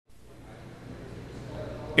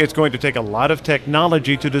It's going to take a lot of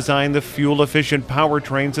technology to design the fuel-efficient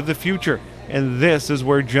powertrains of the future. And this is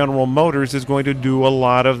where General Motors is going to do a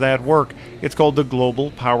lot of that work. It's called the Global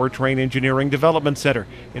Powertrain Engineering Development Center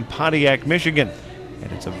in Pontiac, Michigan.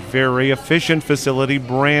 And it's a very efficient facility,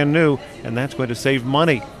 brand new, and that's going to save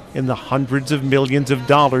money in the hundreds of millions of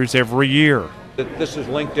dollars every year. This is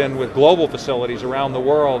linked in with global facilities around the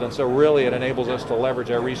world, and so really it enables us to leverage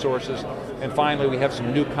our resources. And finally, we have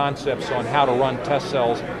some new concepts on how to run test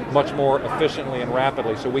cells much more efficiently and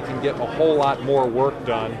rapidly, so we can get a whole lot more work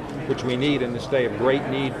done, which we need in this day of great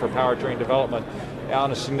need for powertrain development,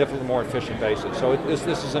 on a significantly more efficient basis. So this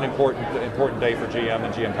is an important day for GM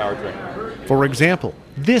and GM Powertrain. For example,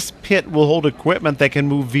 this pit will hold equipment that can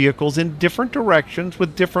move vehicles in different directions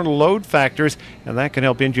with different load factors, and that can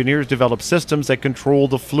help engineers develop systems that control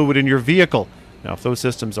the fluid in your vehicle. Now, if those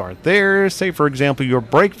systems aren't there, say for example your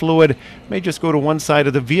brake fluid may just go to one side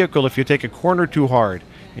of the vehicle if you take a corner too hard,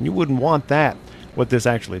 and you wouldn't want that. What this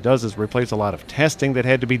actually does is replace a lot of testing that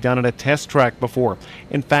had to be done on a test track before.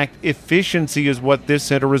 In fact, efficiency is what this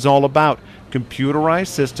center is all about. Computerized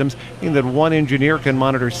systems mean that one engineer can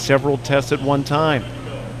monitor several tests at one time.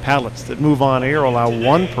 Pallets that move on air allow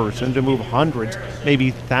one person to move hundreds,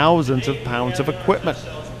 maybe thousands of pounds of equipment.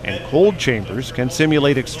 And cold chambers can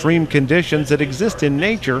simulate extreme conditions that exist in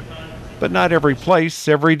nature, but not every place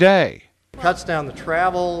every day. Cuts down the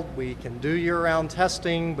travel. We can do year-round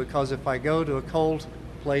testing, because if I go to a cold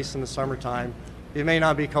place in the summertime, it may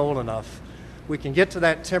not be cold enough. We can get to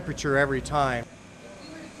that temperature every time.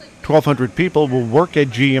 1,200 people will work at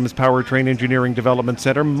GM's Powertrain Engineering Development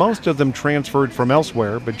Center, most of them transferred from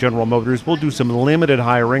elsewhere, but General Motors will do some limited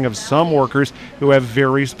hiring of some workers who have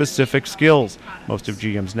very specific skills. Most of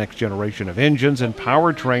GM's next generation of engines and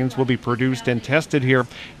powertrains will be produced and tested here,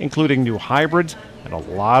 including new hybrids, and a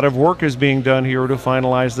lot of work is being done here to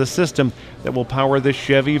finalize the system that will power the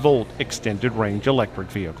Chevy Volt extended range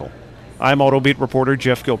electric vehicle. I'm AutoBeat reporter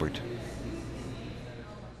Jeff Gilbert.